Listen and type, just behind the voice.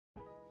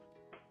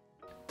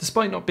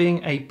Despite not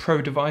being a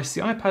pro device, the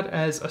iPad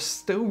Airs are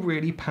still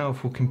really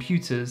powerful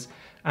computers,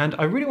 and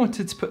I really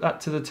wanted to put that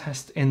to the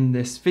test in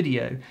this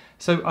video.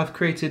 So I've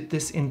created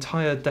this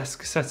entire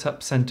desk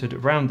setup centered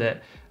around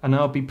it, and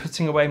I'll be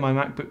putting away my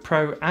MacBook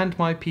Pro and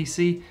my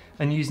PC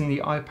and using the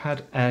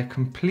iPad Air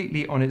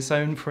completely on its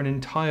own for an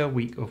entire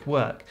week of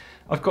work.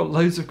 I've got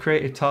loads of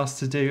creative tasks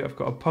to do. I've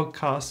got a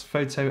podcast,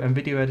 photo and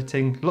video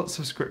editing, lots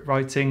of script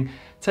writing,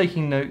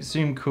 taking notes,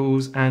 Zoom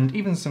calls, and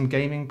even some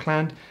gaming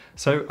planned.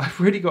 So I've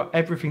really got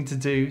everything to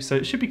do, so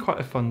it should be quite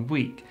a fun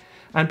week.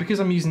 And because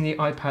I'm using the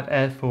iPad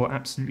Air for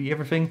absolutely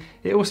everything,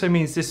 it also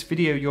means this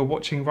video you're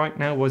watching right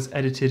now was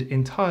edited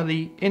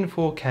entirely in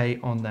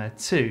 4K on there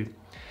too.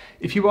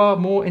 If you are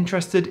more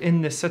interested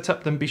in this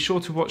setup, then be sure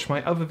to watch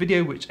my other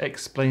video which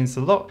explains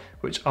a lot,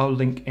 which I'll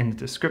link in the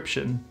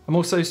description. I'm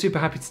also super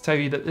happy to tell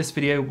you that this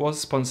video was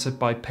sponsored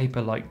by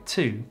Paperlike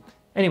too.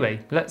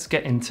 Anyway, let's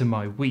get into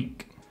my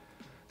week.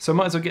 So I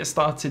might as well get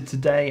started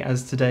today,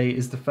 as today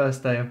is the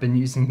first day I've been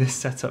using this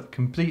setup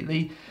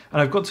completely,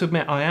 and I've got to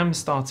admit I am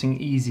starting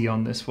easy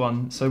on this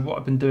one. So what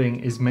I've been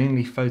doing is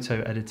mainly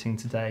photo editing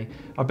today.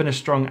 I've been a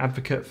strong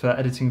advocate for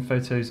editing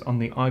photos on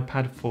the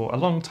iPad for a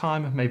long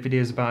time. I've made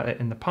videos about it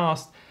in the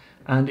past,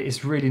 and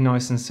it's really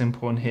nice and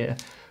simple on here.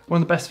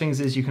 One of the best things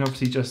is you can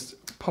obviously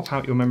just pop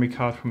out your memory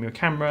card from your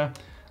camera.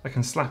 I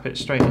can slap it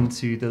straight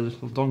into the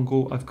little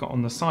dongle I've got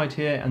on the side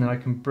here, and then I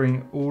can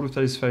bring all of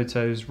those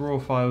photos, raw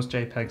files,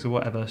 JPEGs or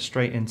whatever,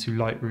 straight into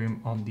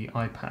Lightroom on the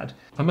iPad.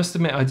 I must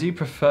admit I do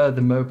prefer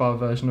the mobile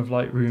version of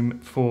Lightroom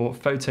for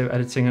photo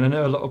editing, and I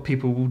know a lot of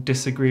people will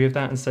disagree with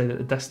that and say that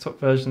the desktop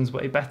version is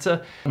way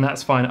better, and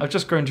that's fine. I've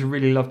just grown to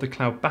really love the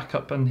cloud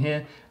backup on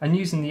here, and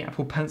using the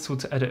Apple Pencil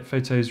to edit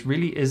photos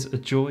really is a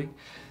joy.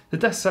 The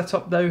desk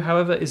setup though,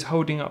 however, is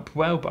holding up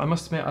well, but I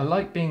must admit I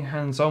like being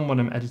hands-on when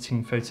I'm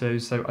editing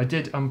photos, so I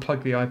did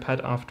unplug the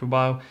iPad after a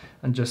while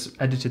and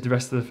just edited the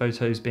rest of the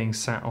photos being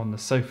sat on the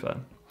sofa.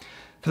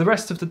 For the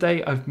rest of the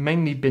day, I've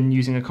mainly been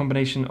using a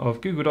combination of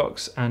Google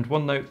Docs and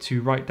OneNote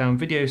to write down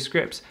video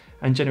scripts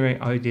and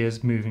generate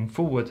ideas moving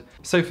forward.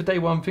 So for day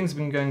one, things have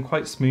been going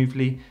quite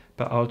smoothly,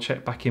 but I'll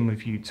check back in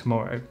with you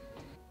tomorrow.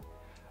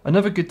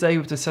 Another good day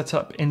with the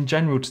setup in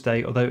general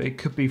today, although it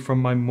could be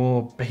from my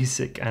more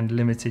basic and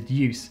limited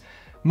use.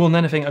 More than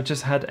anything, I've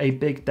just had a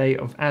big day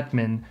of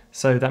admin,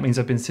 so that means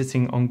I've been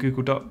sitting on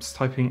Google Docs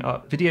typing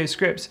up video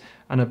scripts,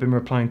 and I've been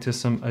replying to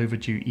some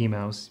overdue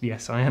emails.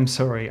 Yes, I am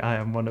sorry, I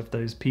am one of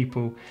those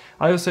people.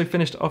 I also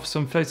finished off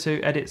some photo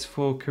edits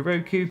for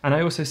Kiroku, and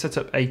I also set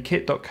up a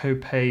kit.co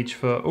page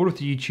for all of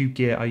the YouTube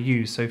gear I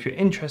use, so if you're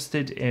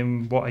interested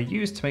in what I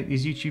use to make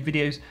these YouTube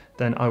videos,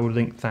 then I will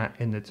link that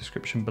in the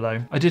description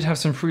below. I did have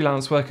some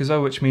freelance work as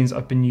well, which means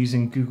I've been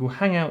using Google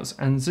Hangouts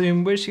and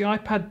Zoom, which the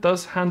iPad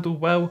does handle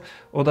well,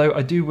 although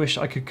I do wish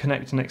I could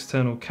connect an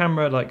external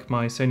camera like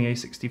my Sony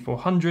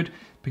a6400,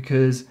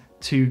 because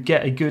to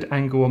get a good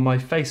angle on my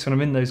face when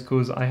I'm in those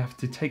calls, I have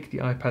to take the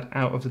iPad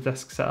out of the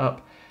desk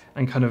setup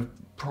and kind of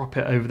prop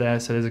it over there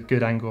so there's a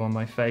good angle on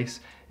my face.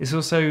 It's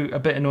also a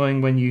bit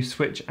annoying when you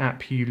switch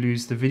app, you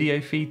lose the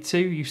video feed too.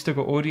 You've still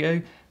got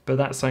audio, but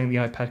that's something the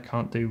iPad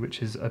can't do,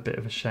 which is a bit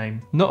of a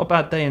shame. Not a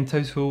bad day in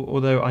total,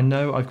 although I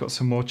know I've got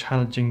some more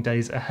challenging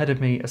days ahead of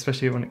me,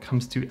 especially when it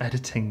comes to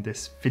editing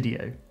this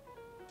video.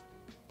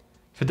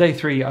 For day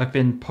 3, I've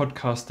been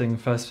podcasting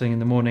first thing in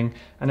the morning,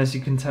 and as you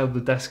can tell,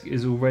 the desk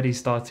is already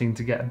starting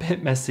to get a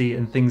bit messy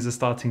and things are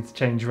starting to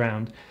change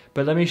around.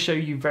 But let me show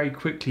you very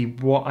quickly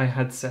what I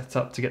had set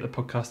up to get the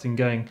podcasting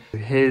going.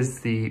 Here's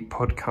the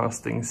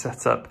podcasting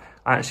setup.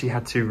 I actually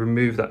had to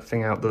remove that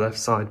thing out the left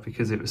side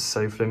because it was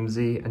so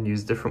flimsy and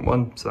use a different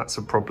one, so that's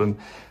a problem.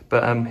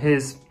 But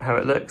here's how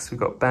it looks. We've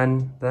got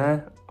Ben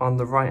there on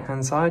the right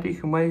hand side. You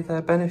can wave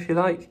there, Ben, if you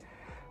like.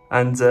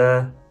 And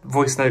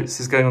voice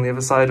notes is going on the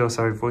other side, or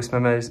sorry, voice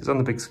memos. It's on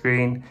the big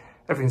screen.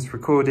 Everything's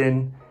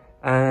recording,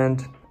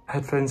 and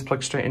headphones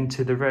plug straight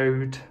into the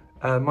Rode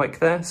mic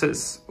there. So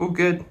it's all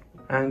good,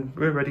 and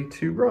we're ready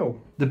to roll.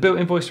 The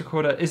built-in voice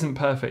recorder isn't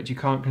perfect. You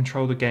can't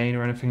control the gain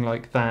or anything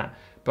like that.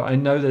 But I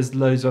know there's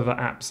loads of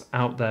other apps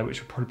out there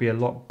which would probably be a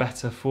lot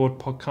better for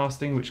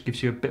podcasting, which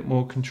gives you a bit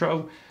more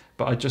control.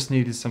 But I just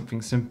needed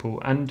something simple,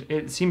 and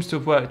it seems to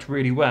have worked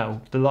really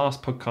well. The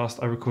last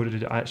podcast I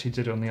recorded, I actually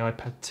did it on the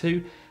iPad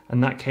 2,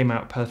 and that came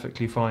out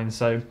perfectly fine.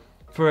 So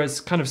for a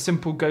kind of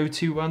simple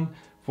go-to one,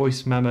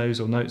 voice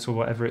memos or notes or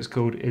whatever it's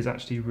called is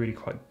actually really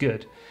quite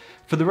good.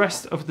 For the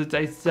rest of the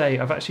day today,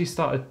 I've actually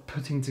started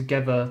putting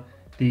together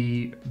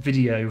the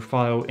video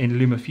file in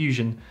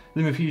LumaFusion.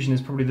 LumaFusion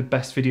is probably the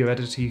best video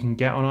editor you can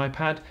get on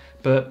iPad,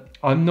 but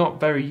I'm not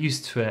very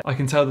used to it. I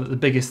can tell that the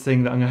biggest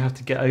thing that I'm gonna have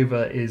to get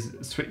over is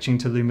switching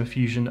to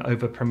LumaFusion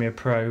over Premiere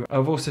Pro.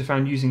 I've also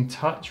found using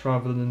touch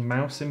rather than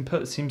mouse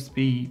input seems to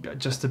be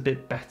just a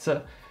bit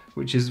better,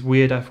 which is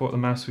weird. I thought the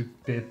mouse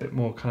would be a bit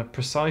more kind of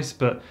precise,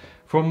 but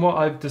from what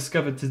I've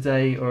discovered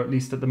today, or at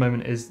least at the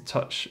moment, is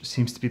touch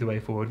seems to be the way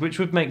forward, which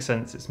would make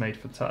sense, it's made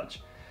for touch.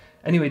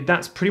 Anyway,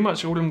 that's pretty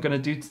much all I'm going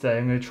to do today.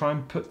 I'm going to try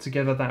and put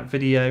together that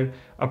video.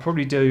 I'll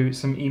probably do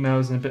some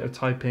emails and a bit of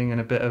typing and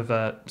a bit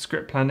of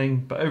script planning,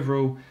 but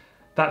overall,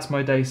 that's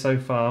my day so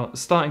far.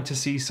 Starting to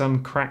see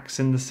some cracks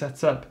in the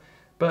setup,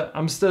 but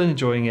I'm still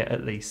enjoying it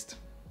at least.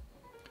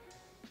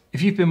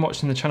 If you've been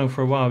watching the channel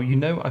for a while, you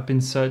know I've been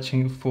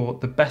searching for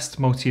the best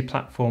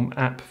multi-platform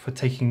app for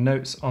taking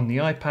notes on the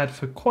iPad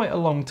for quite a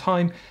long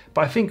time,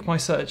 but I think my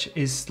search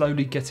is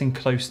slowly getting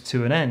close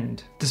to an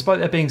end. Despite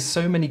there being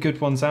so many good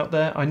ones out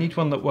there, I need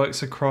one that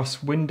works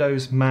across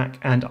Windows, Mac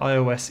and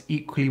iOS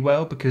equally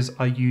well because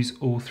I use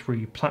all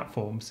three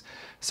platforms.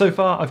 So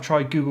far I've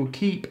tried Google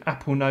Keep,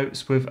 Apple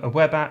Notes with a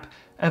web app,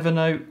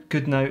 Evernote,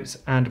 GoodNotes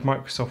and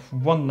Microsoft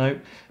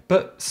OneNote,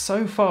 but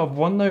so far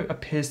OneNote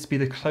appears to be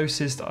the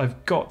closest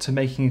I've got to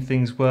making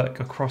things work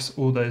across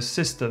all those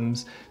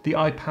systems. The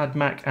iPad,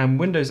 Mac and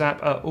Windows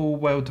app are all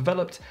well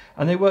developed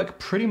and they work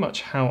pretty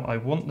much how I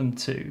want them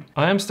to.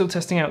 I am still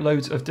testing out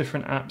loads of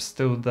different apps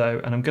still though,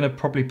 and I'm going to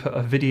probably put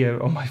a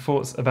video on my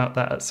thoughts about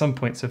that at some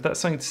point, so if that's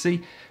something to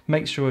see,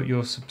 make sure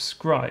you're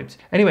subscribed.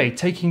 Anyway,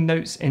 taking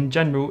notes in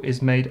general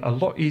is made a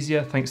lot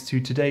easier thanks to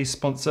today's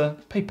sponsor,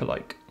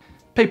 Paperlike.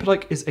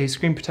 Paperlike is a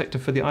screen protector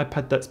for the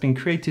iPad that's been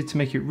created to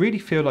make it really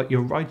feel like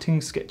you're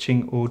writing,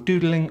 sketching or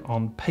doodling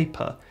on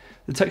paper.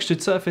 The textured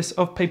surface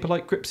of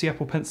Paperlike grips the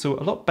Apple Pencil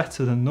a lot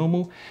better than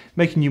normal,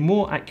 making you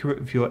more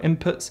accurate with your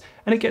inputs,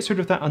 and it gets rid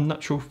of that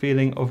unnatural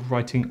feeling of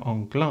writing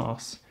on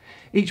glass.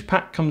 Each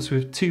pack comes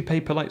with 2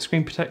 Paperlike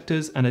screen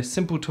protectors and a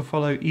simple to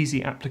follow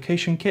easy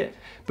application kit,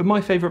 but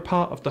my favourite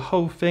part of the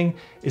whole thing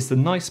is the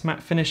nice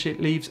matte finish it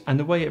leaves and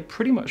the way it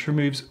pretty much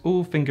removes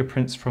all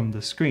fingerprints from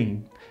the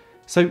screen.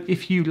 So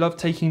if you love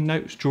taking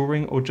notes,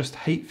 drawing, or just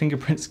hate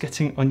fingerprints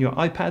getting on your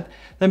iPad,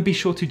 then be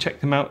sure to check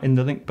them out in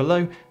the link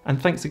below,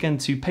 and thanks again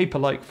to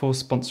Paperlike for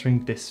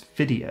sponsoring this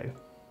video.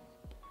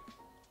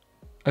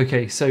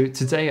 Okay, so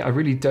today I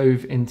really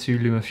dove into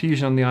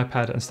LumaFusion on the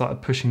iPad and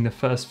started pushing the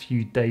first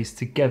few days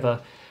together,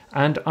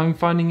 and I'm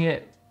finding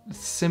it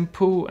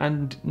simple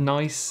and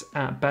nice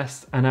at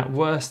best, and at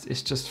worst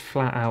it's just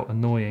flat out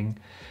annoying.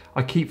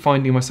 I keep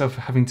finding myself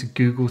having to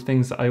Google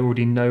things that I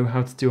already know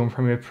how to do on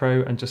Premiere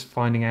Pro and just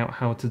finding out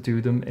how to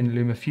do them in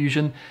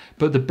LumaFusion.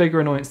 But the bigger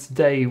annoyance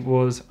today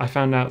was I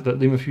found out that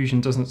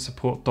LumaFusion doesn't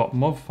support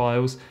 .mov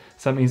files,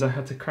 so that means I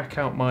had to crack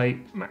out my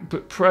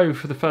MacBook Pro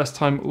for the first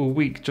time all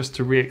week just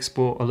to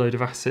re-export a load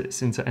of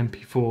assets into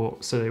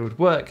MP4 so they would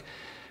work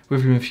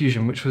with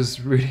LumaFusion, which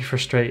was really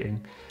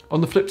frustrating.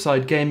 On the flip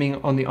side,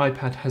 gaming on the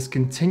iPad has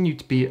continued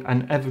to be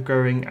an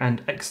ever-growing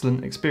and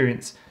excellent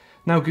experience.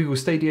 Now Google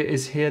Stadia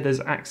is here,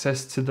 there's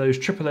access to those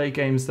AAA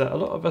games that a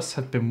lot of us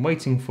have been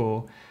waiting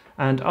for,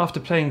 and after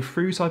playing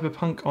through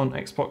Cyberpunk on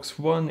Xbox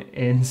One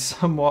in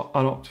somewhat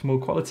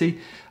unoptimal quality,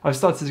 I've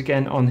started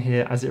again on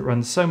here as it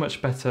runs so much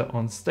better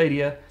on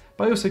Stadia,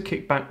 but I also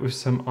kicked back with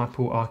some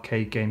Apple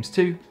Arcade games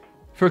too.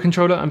 For a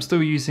controller, I'm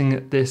still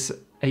using this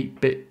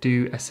 8-bit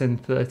Do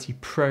SN30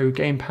 Pro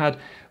gamepad,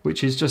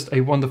 which is just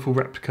a wonderful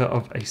replica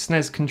of a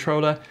SNES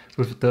controller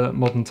with the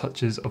modern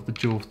touches of the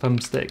dual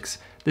thumbsticks.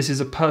 This is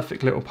a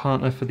perfect little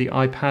partner for the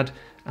iPad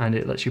and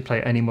it lets you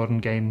play any modern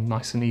game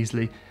nice and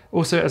easily.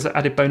 Also, as an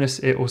added bonus,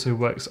 it also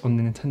works on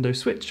the Nintendo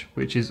Switch,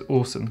 which is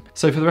awesome.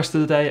 So for the rest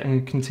of the day, I'm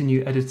going to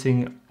continue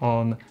editing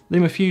on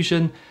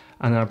LumaFusion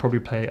and I'll probably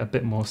play a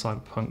bit more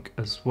Cyberpunk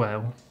as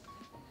well.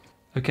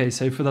 Okay,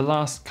 so for the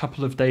last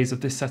couple of days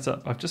of this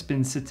setup, I've just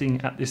been sitting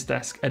at this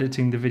desk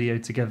editing the video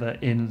together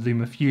in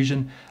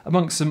LumaFusion,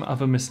 amongst some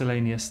other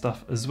miscellaneous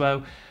stuff as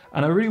well.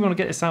 And I really want to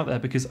get this out there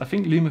because I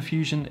think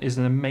LumaFusion is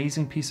an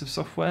amazing piece of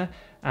software,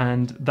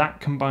 and that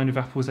combined with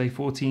Apple's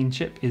A14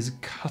 chip is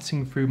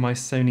cutting through my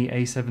Sony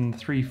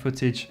A7 III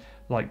footage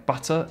like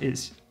butter.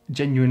 It's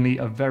genuinely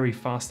a very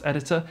fast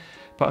editor,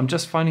 but I'm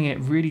just finding it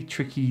really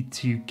tricky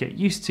to get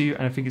used to,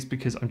 and I think it's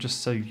because I'm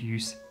just so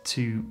used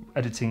to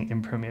editing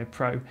in Premiere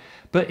Pro.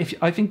 But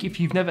I think if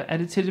you've never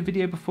edited a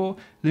video before,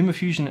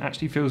 LumaFusion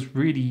actually feels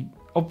really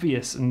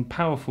obvious and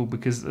powerful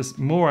because the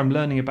more I'm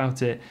learning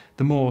about it,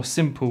 the more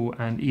simple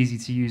and easy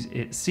to use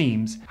it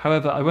seems.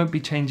 However, I won't be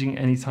changing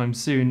anytime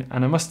soon,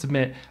 and I must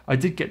admit I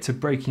did get to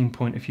breaking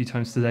point a few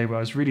times today where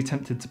I was really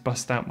tempted to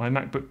bust out my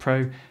MacBook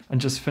Pro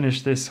and just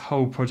finish this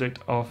whole project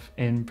off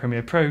in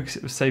Premiere Pro because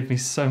it would save me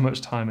so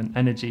much time and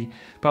energy.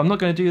 But I'm not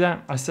going to do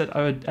that. I said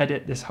I would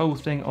edit this whole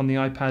thing on the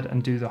iPad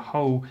and do the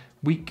whole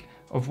week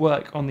of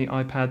work on the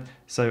iPad,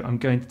 so I'm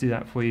going to do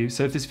that for you.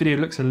 So if this video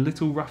looks a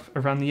little rough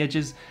around the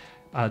edges,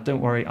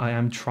 don't worry, I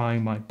am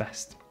trying my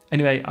best.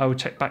 Anyway, I will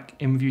check back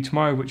in with you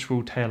tomorrow, which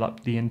will tail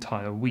up the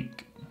entire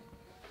week.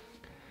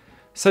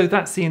 So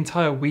that's the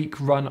entire week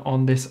run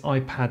on this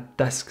iPad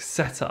desk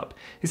setup.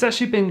 It's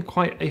actually been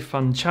quite a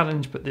fun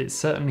challenge, but it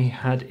certainly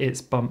had its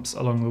bumps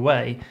along the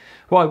way.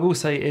 What I will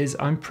say is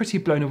I'm pretty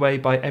blown away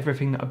by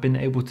everything that I've been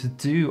able to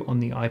do on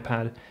the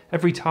iPad.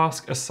 Every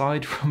task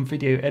aside from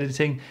video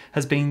editing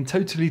has been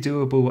totally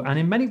doable and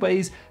in many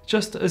ways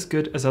just as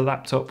good as a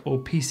laptop or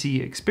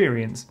PC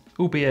experience,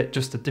 albeit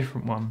just a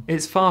different one.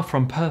 It's far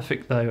from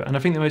perfect though, and I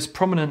think the most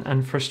prominent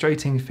and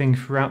frustrating thing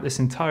throughout this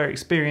entire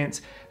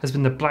experience has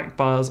been the black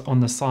bars on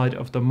the side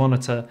of the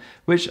monitor,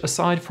 which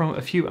aside from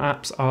a few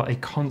apps are a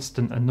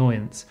constant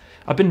annoyance.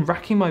 I've been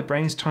racking my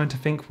brains trying to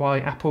think why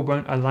Apple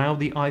won't allow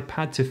the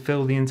iPad to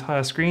fill the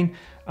entire screen,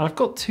 And I've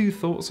got two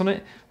thoughts on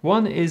it.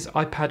 One is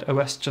iPad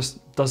OS just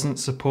doesn't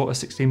support a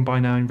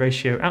 16:9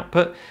 ratio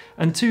output,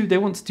 and two, they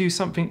want to do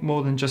something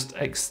more than just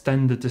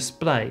extend the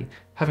display.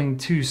 Having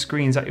two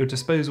screens at your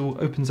disposal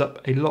opens up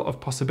a lot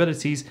of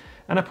possibilities,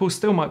 and Apple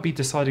still might be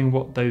deciding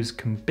what those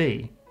can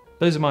be.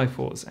 Those are my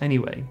thoughts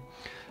anyway.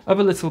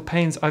 Other little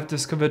pains I've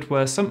discovered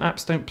were some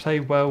apps don't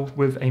play well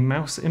with a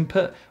mouse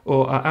input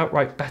or are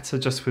outright better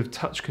just with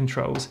touch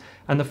controls,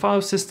 and the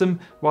file system,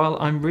 while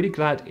I'm really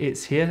glad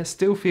it's here,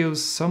 still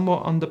feels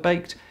somewhat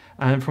underbaked,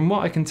 and from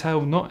what I can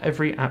tell, not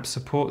every app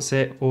supports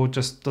it or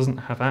just doesn't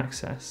have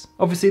access.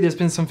 Obviously, there's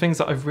been some things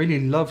that I've really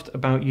loved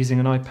about using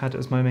an iPad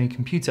as my main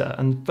computer,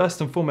 and first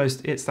and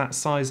foremost, it's that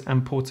size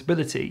and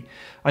portability.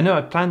 I know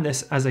I planned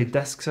this as a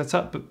desk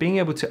setup, but being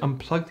able to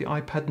unplug the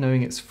iPad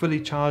knowing it's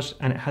fully charged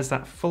and it has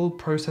that full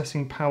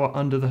processing power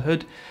under the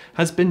hood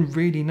has been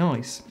really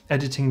nice.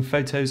 Editing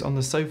photos on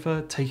the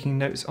sofa, taking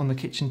notes on the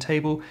kitchen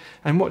table,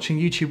 and watching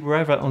YouTube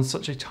wherever on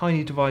such a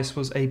tiny device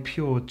was a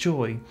pure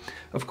joy.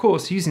 Of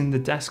course, using the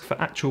desk for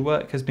actual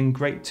work has been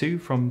great too,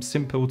 from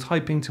simple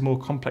typing to more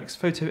complex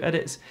photo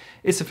edits.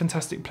 It's a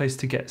fantastic place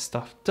to get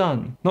stuff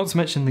done. Not to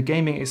mention the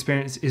gaming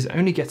experience is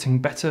only getting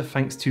better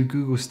thanks to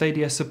Google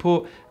Stadia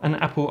support and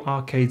Apple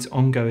Arcade's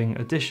ongoing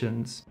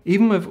additions.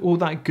 Even with all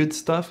that good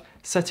stuff,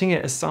 setting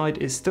it aside,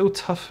 it's still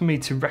tough for me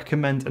to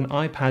recommend an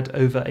iPad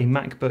over a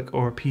MacBook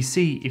or a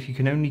PC if you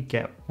can only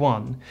get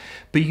one.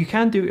 But you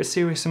can do a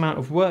serious amount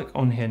of work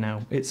on here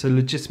now. It's a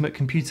legitimate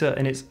computer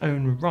in its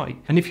own right.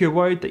 And if you're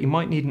worried that you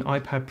might need an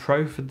iPad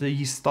Pro for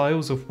these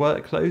styles of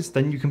workloads,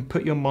 then you can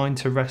put your mind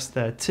to rest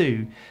there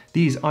too.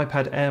 These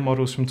iPad Air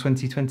models from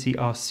 2020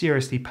 are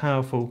seriously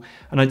powerful,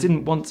 and I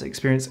didn't want to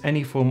experience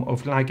any form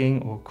of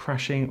lagging or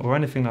crashing or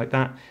anything like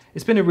that.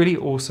 It's been a really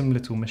awesome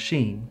little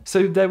machine.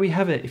 So there we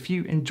have it. If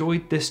you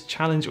enjoyed this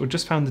challenge or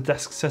just found the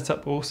desk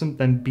setup awesome,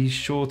 then be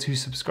sure to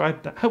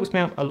subscribe. That helps me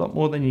out a lot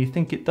more than you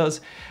think it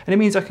does, and it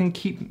means I can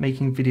keep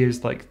making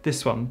videos like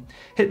this one.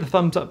 Hit the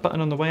thumbs up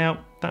button on the way out,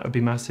 that would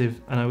be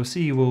massive, and I will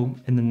see you all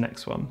in the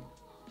next one.